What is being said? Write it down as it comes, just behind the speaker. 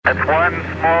It's one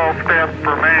small step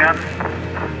for man,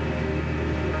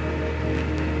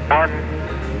 one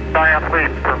giant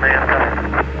leap for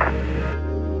mankind.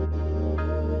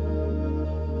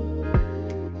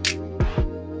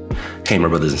 Hey, my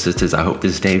brothers and sisters, I hope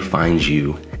this day finds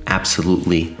you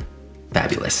absolutely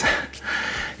fabulous.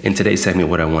 In today's segment,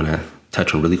 what I want to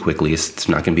touch on really quickly, it's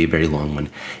not going to be a very long one,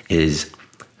 is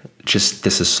just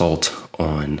this assault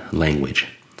on language.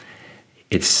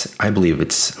 I believe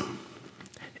it's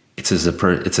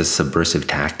a subversive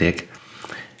tactic,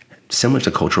 similar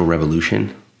to Cultural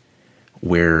Revolution,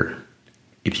 where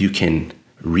if you can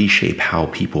reshape how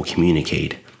people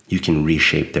communicate, you can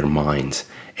reshape their minds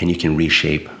and you can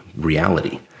reshape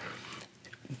reality,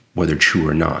 whether true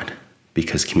or not,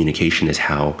 because communication is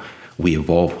how we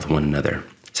evolve with one another.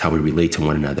 It's how we relate to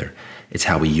one another. It's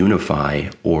how we unify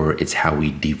or it's how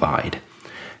we divide.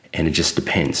 And it just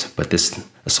depends. But this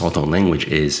assault on language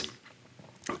is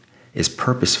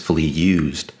purposefully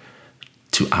used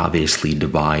to obviously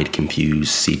divide, confuse,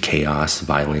 seed chaos,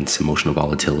 violence, emotional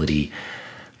volatility,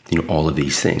 all of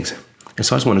these things. And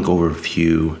so I just want to go over a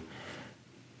few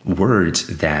words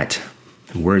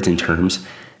and terms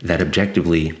that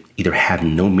objectively either have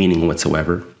no meaning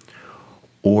whatsoever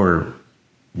or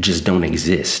just don't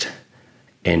exist,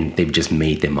 and they've just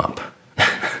made them up,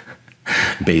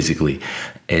 basically.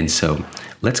 And so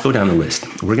let's go down the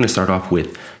list. We're going to start off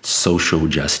with social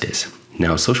justice.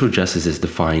 Now, social justice is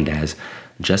defined as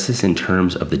justice in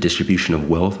terms of the distribution of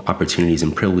wealth, opportunities,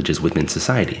 and privileges within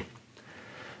society.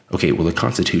 Okay, well, the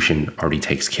Constitution already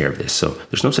takes care of this. So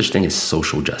there's no such thing as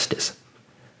social justice,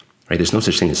 right? There's no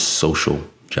such thing as social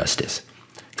justice,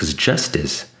 because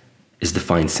justice is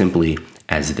defined simply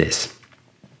as this.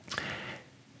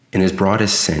 In its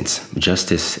broadest sense,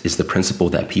 justice is the principle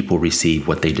that people receive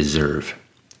what they deserve.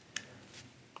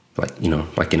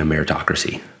 Like in a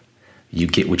meritocracy, you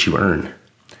get what you earn.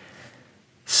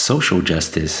 Social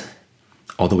justice,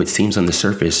 although it seems on the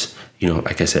surface,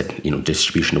 like I said,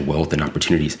 distribution of wealth and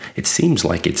opportunities, it seems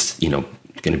like it's, going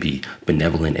to be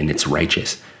benevolent and it's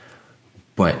righteous.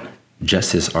 But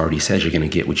justice already says you're going to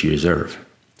get what you deserve.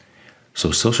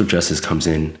 So social justice comes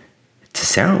in to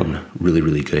sound really,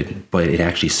 really good, but it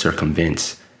actually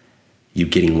circumvents you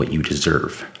getting what you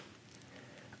deserve,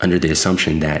 under the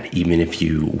assumption that even if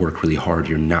you work really hard,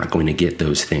 you're not going to get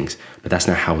those things. But that's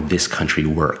not how this country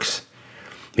works.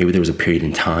 Maybe there was a period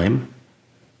in time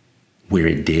where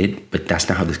it did, but that's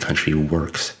not how this country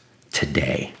works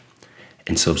today.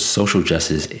 And so social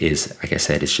justice is, like I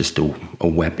said, it's just a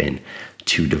weapon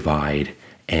to divide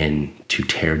and to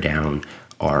tear down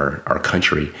our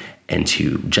country and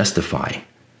to justify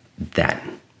that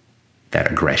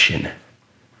aggression.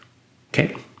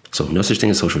 Okay? So no such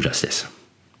thing as social justice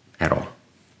at all.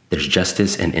 There's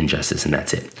justice and injustice, and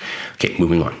that's it. Okay,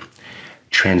 moving on.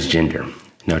 Transgender.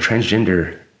 Now,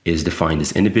 transgender is defined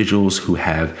as individuals who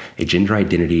have a gender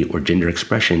identity or gender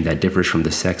expression that differs from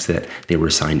the sex that they were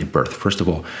assigned at birth. First of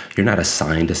all, you're not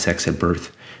assigned a sex at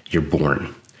birth, you're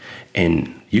born.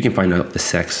 And you can find out the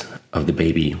sex of the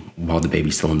baby while the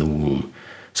baby's still in the womb.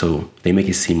 So they make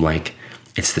it seem like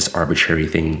it's this arbitrary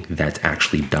thing that's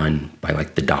actually done by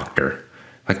the doctor.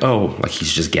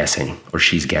 He's just guessing or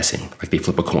she's guessing. Like they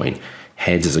flip a coin.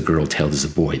 Heads is a girl, tails is a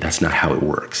boy. That's not how it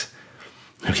works.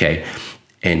 Okay?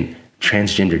 And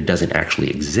transgender doesn't actually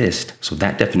exist, so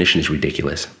that definition is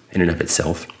ridiculous in and of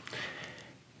itself.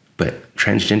 But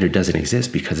transgender doesn't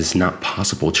exist because it's not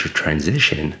possible to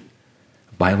transition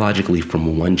biologically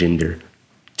from one gender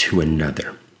to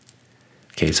another.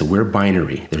 Okay, so we're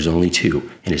binary, there's only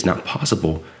two, and it's not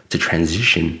possible to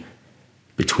transition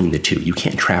between the two. You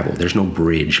can't travel, there's no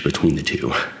bridge between the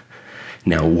two.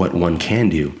 Now, what one can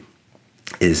do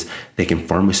is they can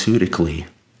pharmaceutically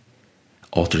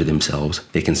alter themselves,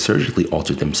 they can surgically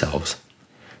alter themselves,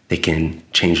 they can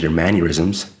change their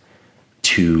mannerisms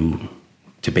to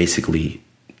basically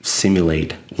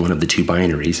simulate one of the two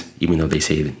binaries, even though they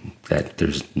say that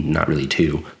there's not really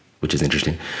two, which is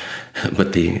interesting.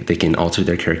 But they can alter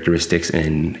their characteristics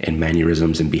and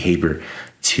mannerisms and behavior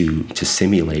to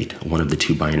simulate one of the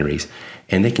two binaries,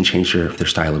 and they can change their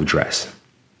style of dress.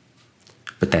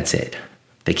 But that's it.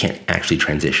 They can't actually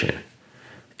transition.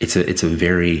 It's a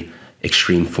very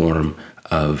extreme form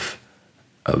of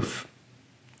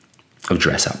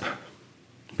dress up,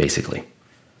 basically.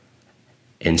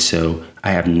 And so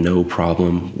I have no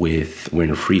problem we're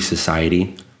in a free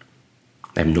society.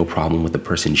 I have no problem with the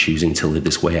person choosing to live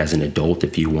this way as an adult.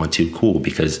 If you want to, cool,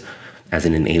 because as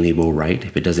an inalienable right,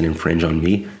 if it doesn't infringe on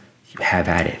me, you have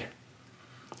at it.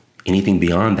 Anything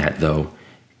beyond that, though,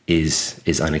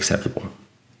 is unacceptable.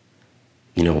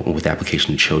 with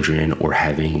application to children or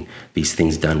having these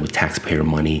things done with taxpayer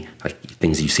money, like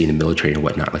things you see in the military and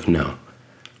whatnot. Like, no.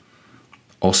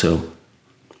 Also,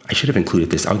 I should have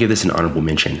included this. I'll give this an honorable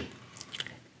mention.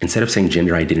 Instead of saying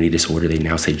gender identity disorder, they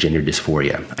now say gender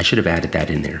dysphoria. I should have added that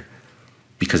in there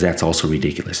because that's also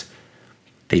ridiculous.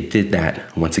 They did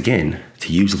that, once again,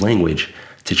 to use language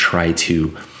to try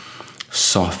to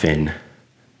soften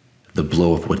the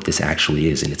blow of what this actually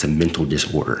is, and it's a mental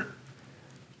disorder.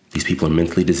 These people are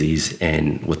mentally diseased,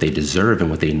 and what they deserve and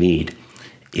what they need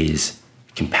is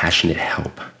compassionate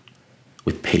help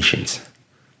with patience.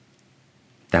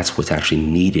 That's what's actually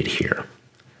needed here.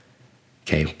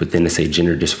 Okay, but then to say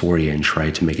gender dysphoria and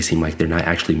try to make it seem like they're not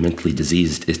actually mentally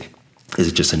diseased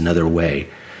is just another way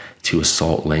to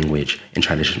assault language and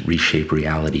try to reshape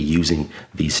reality using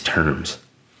these terms.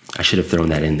 I should have thrown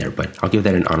that in there, but I'll give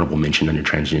that an honorable mention under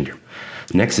transgender.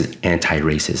 Next is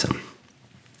anti-racism.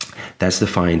 That's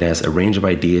defined as a range of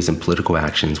ideas and political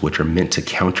actions which are meant to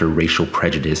counter racial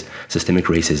prejudice, systemic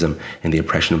racism, and the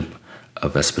oppression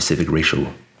of specific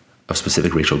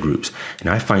racial groups. And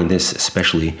I find this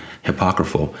especially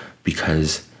hypocritical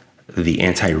because the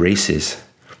anti-racist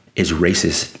is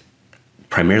racist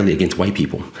primarily against white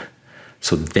people.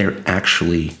 So they're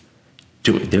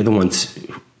the ones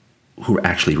who are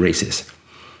actually racist.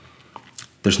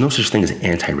 There's no such thing as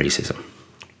anti-racism.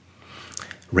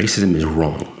 Racism is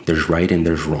wrong. There's right and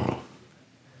there's wrong.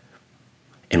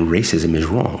 And racism is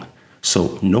wrong.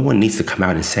 So no one needs to come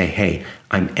out and say, hey,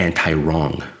 I'm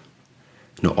anti-wrong.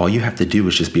 No, all you have to do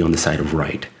is just be on the side of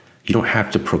right. You don't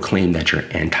have to proclaim that you're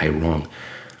anti-wrong.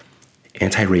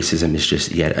 Anti-racism is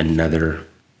just yet another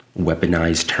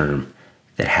weaponized term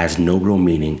that has no real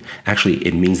meaning. Actually,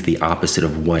 it means the opposite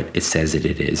of what it says that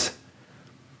it is.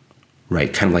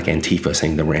 Right? Kind of like Antifa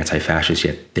saying that we're anti-fascist,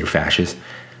 yet they're fascist.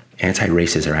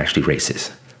 Anti-racists are actually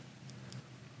racist.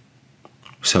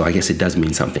 So I guess it does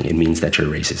mean something. It means that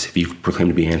you're a racist. If you proclaim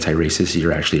to be anti-racist,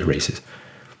 you're actually a racist.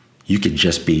 You could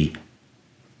just be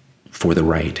for the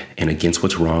right and against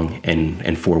what's wrong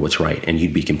and for what's right, and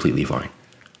you'd be completely fine.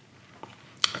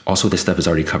 Also, this stuff is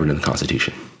already covered in the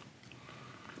Constitution.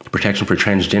 Protection for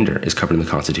transgender is covered in the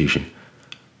Constitution.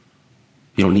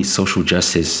 You don't need social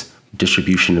justice,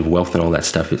 distribution of wealth and all that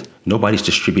stuff. Nobody's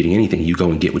distributing anything. You go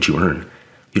and get what you earn.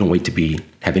 You don't wait to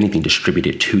have anything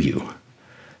distributed to you.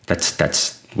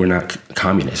 We're not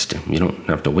communist. You don't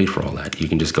have to wait for all that. You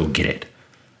can just go get it.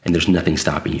 And there's nothing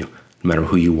stopping you. No matter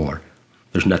who you are,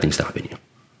 there's nothing stopping you.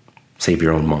 Save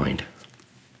your own mind.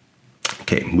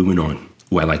 Okay, moving on.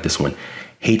 Oh, I like this one.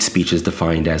 Hate speech is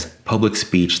defined as public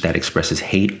speech that expresses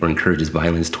hate or encourages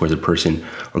violence towards a person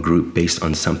or group based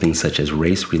on something such as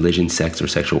race, religion, sex, or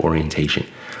sexual orientation.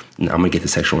 Now, I'm going to get to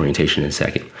sexual orientation in a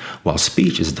second. While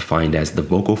speech is defined as the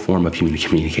vocal form of human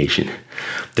communication,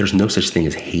 there's no such thing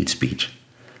as hate speech.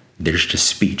 There's just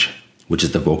speech, which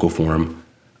is the vocal form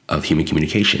of human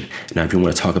communication. Now, if you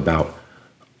want to talk about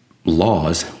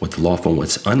laws, what's lawful and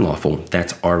what's unlawful,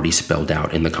 that's already spelled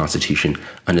out in the Constitution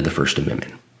under the First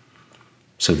Amendment.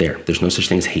 So there's no such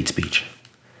thing as hate speech.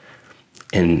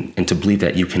 And to believe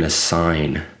that you can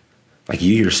assign, like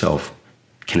you yourself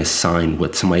can assign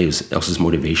what somebody else's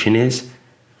motivation is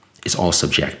all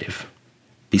subjective.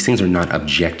 These things are not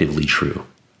objectively true.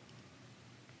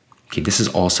 Okay, this is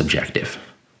all subjective.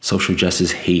 Social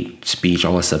justice, hate speech,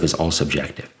 all that stuff is all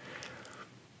subjective.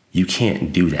 You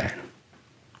can't do that.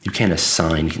 You can't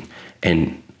assign,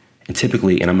 and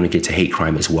typically, and I'm going to get to hate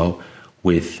crime as well,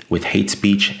 with hate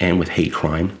speech and with hate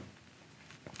crime,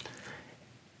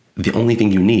 the only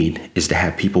thing you need is to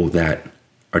have people that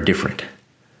are different.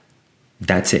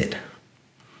 That's it.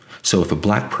 So if a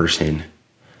black person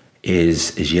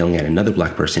is yelling at another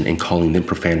black person and calling them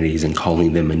profanities and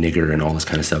calling them a nigger and all this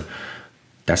kind of stuff,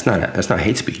 that's not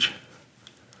hate speech.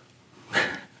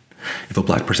 If a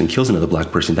black person kills another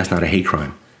black person, that's not a hate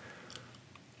crime.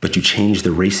 But you change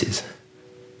the races,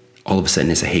 all of a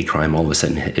sudden it's a hate crime, all of a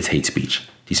sudden it's hate speech. Do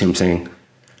you see what I'm saying?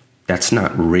 That's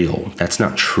not real. That's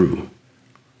not true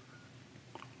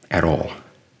at all.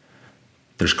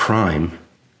 There's crime,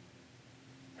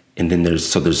 and then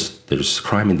there's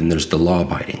crime, and then there's the law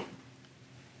abiding.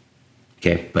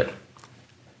 Okay, but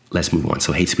let's move on.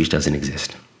 So hate speech doesn't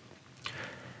exist.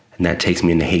 And that takes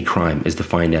me into hate crime is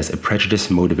defined as a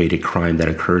prejudice-motivated crime that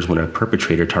occurs when a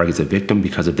perpetrator targets a victim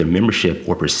because of their membership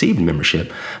or perceived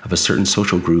membership of a certain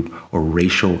social group or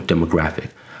racial demographic,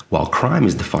 while crime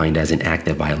is defined as an act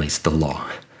that violates the law.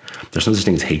 There's no such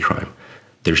thing as hate crime.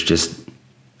 There's just,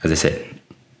 as I said,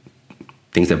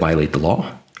 things that violate the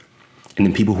law, and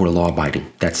then people who are law-abiding.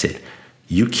 That's it.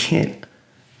 You can't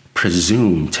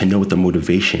presume to know what the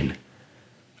motivation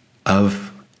of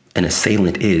an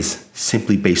assailant is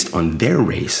simply based on their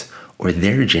race or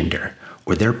their gender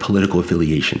or their political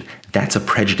affiliation, that's a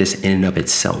prejudice in and of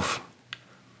itself.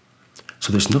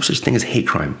 So there's no such thing as hate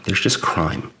crime. There's just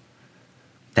crime.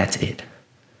 That's it.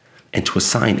 And to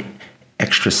assign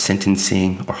extra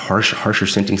sentencing or harsher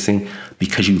sentencing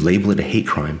because you label it a hate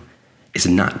crime is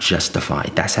not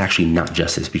justified. That's actually not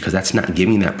justice, because that's not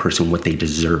giving that person what they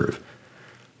deserve.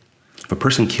 If a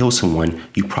person kills someone,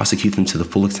 you prosecute them to the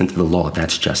full extent of the law.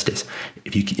 That's justice.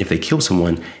 If they kill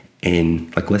someone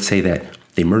and, like, let's say that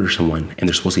they murder someone and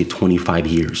they're supposed to get 25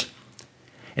 years,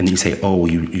 and then you say, oh,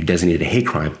 you designated a hate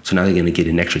crime, so now they're going to get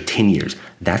an extra 10 years.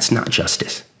 That's not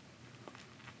justice.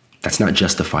 That's not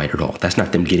justified at all. That's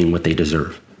not them getting what they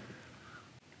deserve.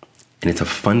 And it's a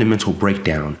fundamental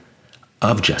breakdown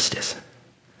of justice.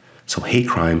 So hate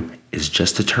crime is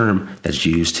just a term that's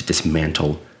used to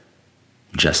dismantle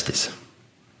justice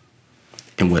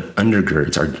and what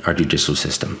undergirds our judicial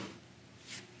system.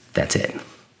 That's it.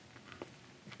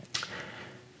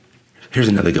 Here's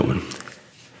another good one.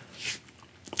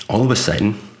 All of a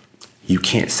sudden, you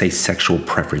can't say sexual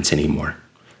preference anymore,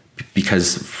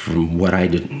 because from what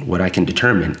I can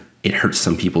determine, it hurts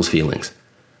some people's feelings.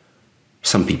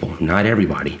 Some people, not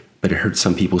everybody, but it hurts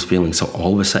some people's feelings. So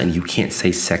all of a sudden, you can't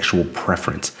say sexual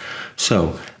preference.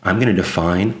 So I'm going to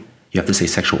define, you have to say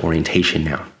sexual orientation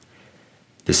now.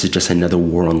 This is just another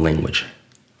war on language.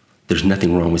 There's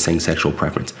nothing wrong with saying sexual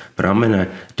preference, but I'm going to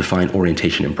define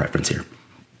orientation and preference here.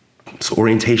 So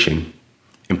orientation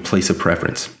in place of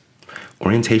preference.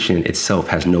 Orientation itself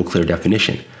has no clear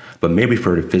definition, but may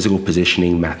refer to physical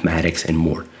positioning, mathematics, and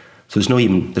more. So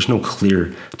there's no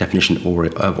clear definition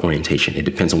of orientation. It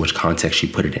depends on which context you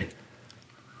put it in.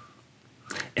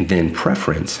 And then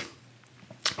preference.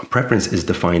 Preference is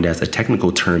defined as a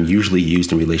technical term usually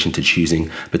used in relation to choosing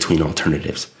between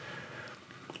alternatives.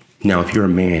 Now, if you're a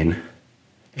man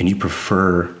and you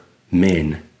prefer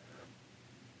men,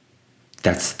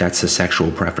 that's a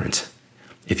sexual preference.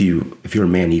 If you're a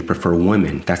man and you prefer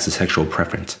women, that's a sexual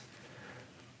preference.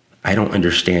 I don't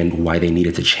understand why they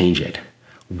needed to change it.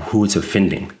 Who it's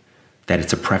offending, that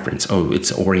it's a preference. Oh,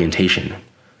 it's orientation.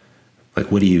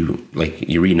 Like,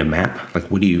 you're reading a map? Like,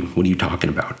 what are you talking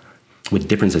about? What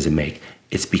difference does it make?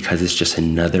 It's because it's just they've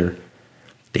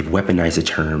weaponized a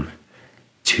term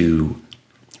to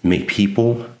make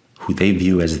people who they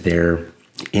view as their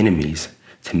enemies,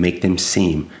 to make them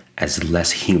seem as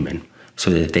less human, so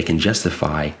that they can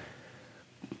justify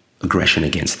aggression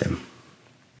against them.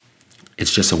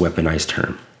 It's just a weaponized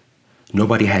term.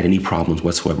 Nobody had any problems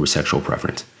whatsoever with sexual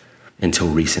preference until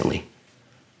recently.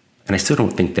 And I still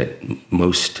don't think that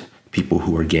most people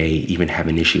who are gay even have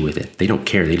an issue with it. They don't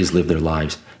care. They just live their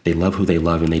lives. They love who they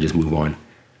love and they just move on.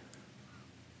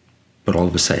 But all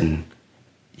of a sudden,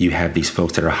 you have these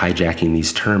folks that are hijacking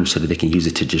these terms so that they can use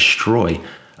it to destroy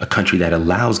a country that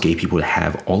allows gay people to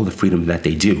have all the freedom that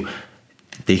they do.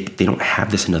 They don't have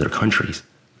this in other countries.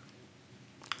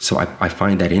 So I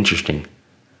find that interesting,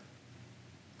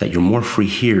 that you're more free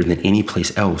here than any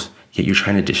place else, yet you're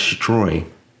trying to destroy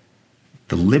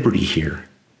the liberty here.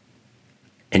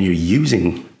 And you're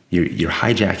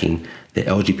hijacking the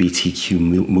LGBTQ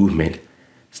movement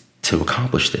to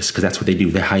accomplish this, because that's what they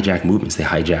do. They hijack movements. They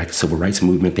hijack civil rights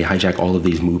movement. They hijack all of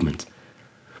these movements.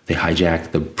 They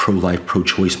hijack the pro-life,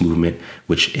 pro-choice movement,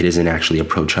 which it isn't actually a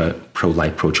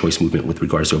pro-life, pro-choice movement with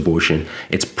regards to abortion.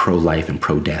 It's pro-life and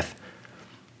pro-death.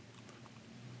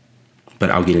 But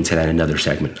I'll get into that in another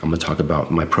segment. I'm going to talk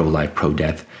about my pro-life,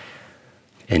 pro-death,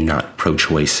 and not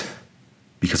pro-choice,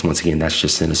 because once again, that's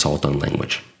just an assault on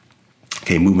language.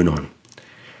 Okay, moving on.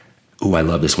 Ooh, I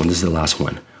love this one. This is the last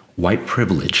one. White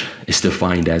privilege is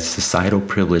defined as societal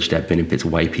privilege that benefits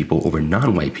white people over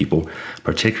non-white people,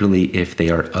 particularly if they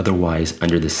are otherwise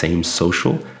under the same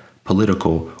social,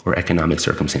 political, or economic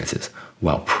circumstances,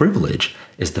 while privilege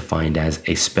is defined as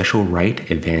a special right,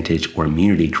 advantage, or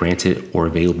immunity granted or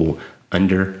available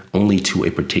under only to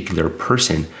a particular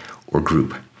person or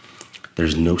group.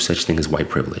 There's no such thing as white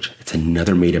privilege. It's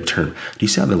another made-up term. Do you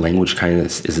see how the language kind of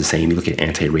is the same? You look at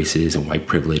anti-racism and white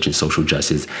privilege and social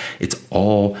justice. It's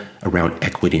all around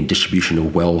equity and distribution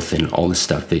of wealth and all this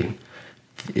stuff.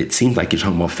 It seems like you're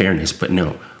talking about fairness, but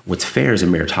no. What's fair is a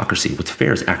meritocracy. What's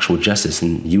fair is actual justice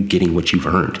and you getting what you've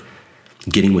earned,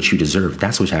 getting what you deserve.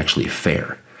 That's what's actually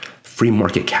fair. Free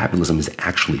market capitalism is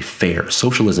actually fair.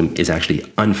 Socialism is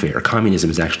actually unfair. Communism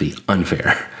is actually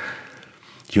unfair.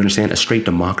 Do you understand? A straight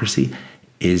democracy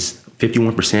is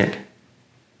 51%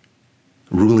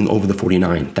 ruling over the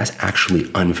 49. That's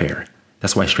actually unfair.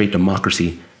 That's why straight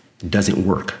democracy doesn't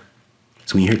work.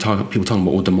 So when you hear people talking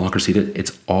about democracy,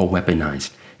 it's all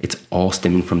weaponized. It's all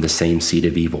stemming from the same seed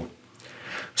of evil.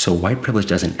 So white privilege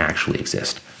doesn't actually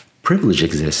exist. Privilege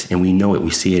exists, and we know it.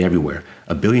 We see it everywhere.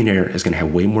 A billionaire is going to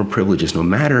have way more privileges, no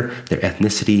matter their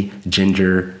ethnicity,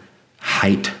 gender,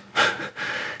 height.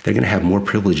 They're going to have more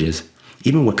privileges,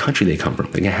 even what country they come from.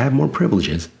 They're going to have more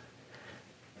privileges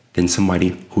than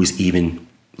somebody who's even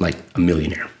like a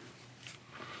millionaire.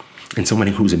 And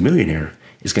somebody who's a millionaire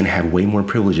is going to have way more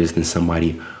privileges than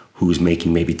somebody who's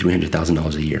making maybe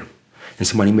 $300,000 a year. And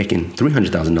somebody making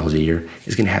 $300,000 a year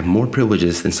is going to have more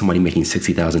privileges than somebody making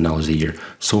 $60,000 a year,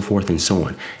 so forth and so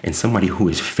on. And somebody who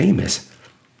is famous,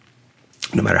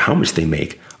 no matter how much they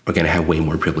make, are going to have way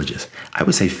more privileges. I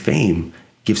would say fame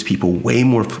gives people way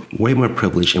more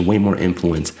privilege and way more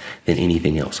influence than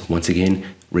anything else. Once again,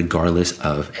 regardless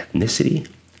of ethnicity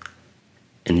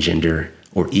and gender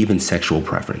or even sexual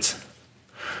preference.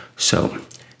 So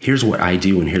here's what I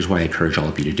do, and here's what I encourage all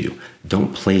of you to do.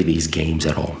 Don't play these games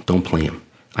at all. Don't play them.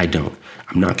 I don't.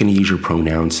 I'm not going to use your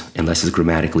pronouns unless it's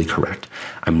grammatically correct.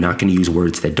 I'm not going to use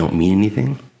words that don't mean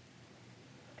anything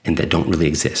and that don't really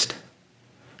exist.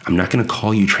 I'm not going to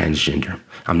call you transgender.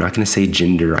 I'm not going to say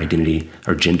gender identity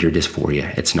or gender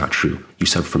dysphoria. It's not true. You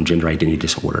suffer from gender identity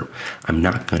disorder. I'm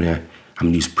going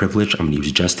to use privilege. I'm going to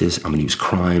use justice. I'm going to use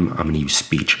crime. I'm going to use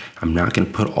speech. I'm not going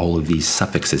to put all of these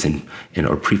suffixes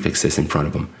or prefixes in front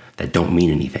of them that don't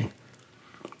mean anything.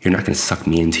 You're not going to suck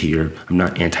me into I'm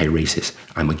not anti-racist.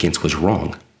 I'm against what's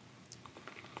wrong.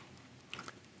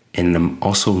 And I'm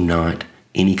also not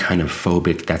any kind of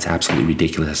phobic. That's absolutely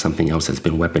ridiculous. That's something else that's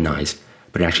been weaponized,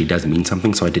 but it actually does mean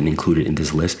something, so I didn't include it in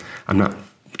this list. I'm not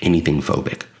anything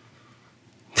phobic,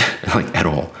 like at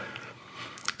all.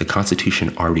 The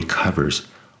Constitution already covers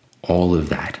all of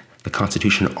that. The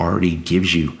Constitution already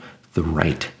gives you the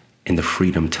right and the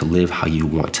freedom to live how you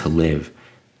want to live.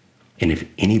 And if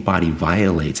anybody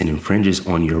violates and infringes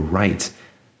on your rights,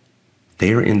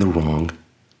 they're in the wrong,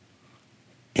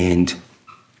 and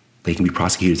they can be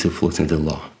prosecuted to the full extent of the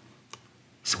law.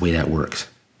 It's the way that works.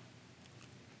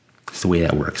 It's the way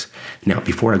that works. Now,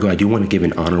 before I go, I do want to give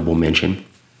another honorable mention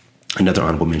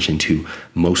to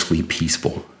mostly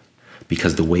peaceful,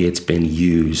 because the way it's been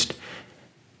used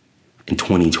in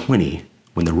 2020,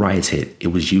 when the riots hit, it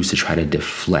was used to try to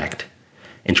deflect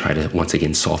and try to, once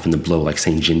again, soften the blow, like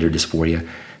saying gender dysphoria.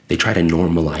 They try to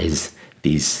normalize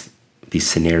these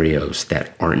scenarios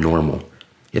that aren't normal.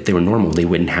 If they were normal, they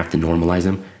wouldn't have to normalize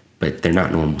them, but they're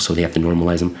not normal, so they have to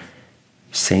normalize them.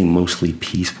 Saying mostly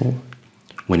peaceful,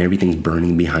 when everything's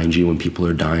burning behind you, when people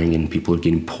are dying and people are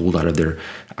getting pulled out of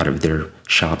their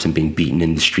shops and being beaten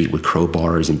in the street with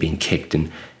crowbars and being kicked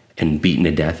and beaten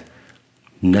to death,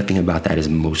 nothing about that is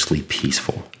mostly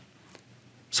peaceful.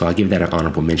 So I'll give that an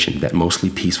honorable mention, that mostly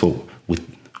peaceful,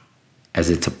 as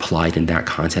it's applied in that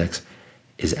context,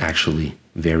 is actually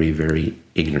very, very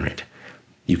ignorant.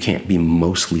 You can't be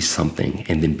mostly something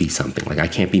and then be something. Like, I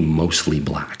can't be mostly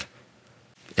black.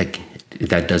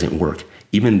 That doesn't work.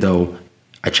 Even though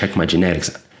I checked my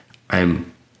genetics,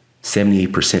 I'm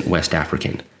 78% West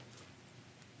African.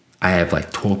 I have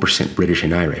like 12% British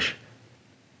and Irish.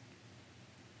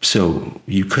 So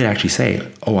you could actually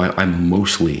say, oh,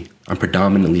 I'm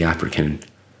predominantly African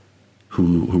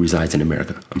who resides in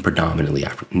America. I'm predominantly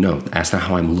African. No, that's not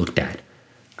how I'm looked at.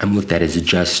 I'm looked at as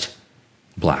just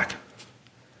black,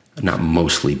 not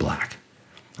mostly black.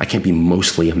 I can't be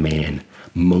mostly a man,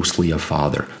 mostly a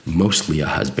father, mostly a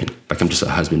husband. Like, I'm just a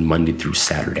husband Monday through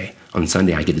Saturday. On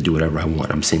Sunday, I get to do whatever I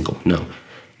want. I'm single. No,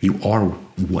 you are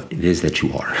what it is that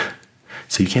you are.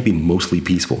 So you can't be mostly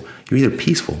peaceful. You're either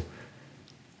peaceful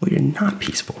or you're not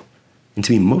peaceful. And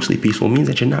to be mostly peaceful means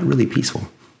that you're not really peaceful.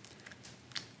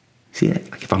 See that?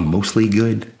 Like, if I'm mostly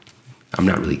good, I'm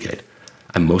not really good.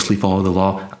 I mostly follow the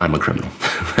law, I'm a criminal.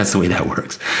 That's the way that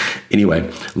works.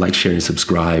 Anyway, like, share, and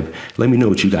subscribe. Let me know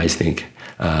what you guys think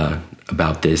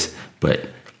about this. But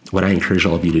what I encourage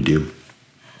all of you to do,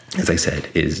 as I said,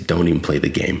 is don't even play the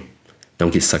game.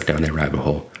 Don't get sucked down that rabbit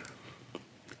hole.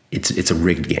 It's a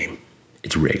rigged game.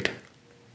 It's rigged.